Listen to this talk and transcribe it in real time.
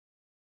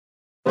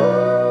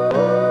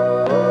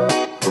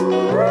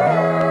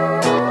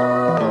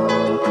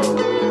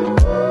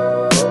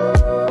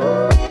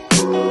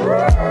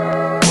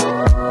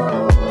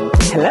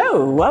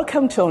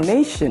Welcome to All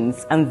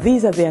Nations, and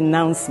these are the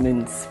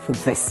announcements for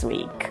this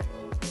week.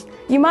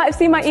 You might have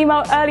seen my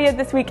email earlier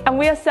this week, and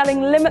we are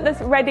selling Limitless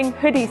Reading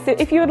hoodies. So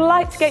if you would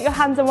like to get your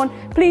hands on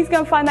one, please go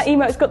and find that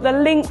email. It's got the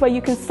link where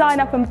you can sign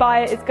up and buy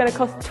it. It's going to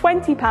cost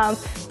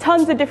 £20,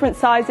 tons of different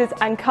sizes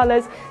and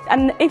colours.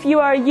 And if you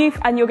are a youth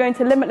and you're going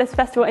to Limitless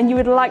Festival and you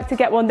would like to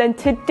get one, then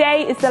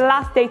today is the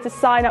last day to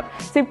sign up.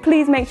 So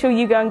please make sure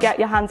you go and get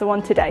your hands on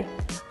one today.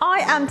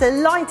 I am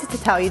delighted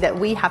to tell you that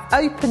we have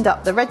opened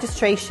up the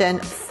registration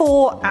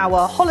for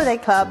our holiday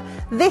club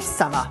this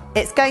summer.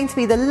 It's going to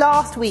be the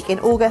last week in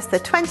August, the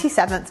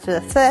 27th to the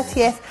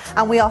 30th,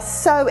 and we are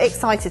so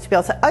excited to be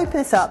able to open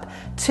this up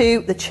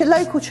to the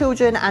local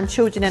children and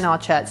children in our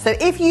church. So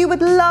if you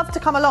would love to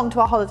come along to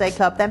our holiday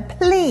club, then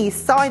please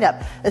sign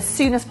up as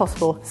soon as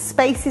possible.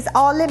 Spaces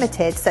are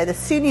limited, so the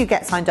sooner you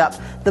get signed up,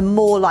 the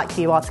more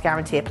likely you are to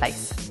guarantee a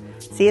place.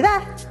 See you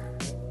there.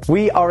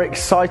 We are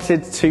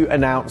excited to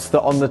announce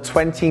that on the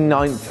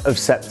 29th of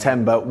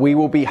September, we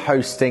will be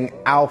hosting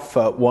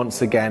Alpha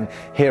once again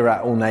here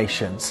at All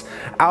Nations.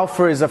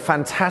 Alpha is a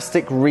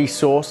fantastic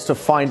resource to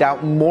find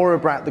out more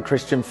about the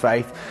Christian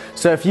faith.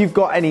 So if you've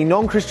got any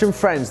non-Christian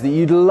friends that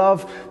you'd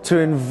love to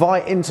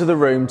invite into the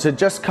room to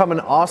just come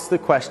and ask the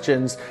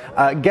questions,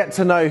 get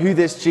to know who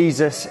this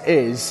Jesus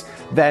is,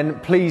 then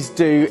please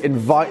do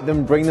invite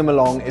them, bring them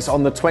along. It's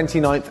on the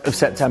 29th of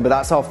September.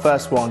 That's our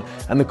first one,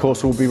 and the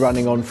course will be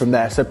running on from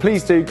there. So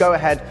please do go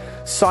ahead,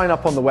 sign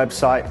up on the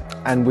website,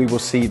 and we will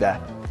see you there.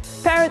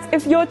 Parents,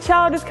 if your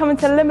child is coming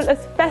to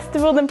Limitless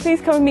Festival, then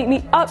please come and meet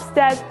me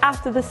upstairs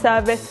after the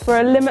service for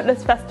a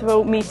Limitless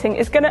Festival meeting.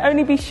 It's going to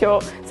only be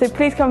short, so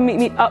please come and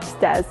meet me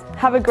upstairs.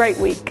 Have a great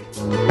week.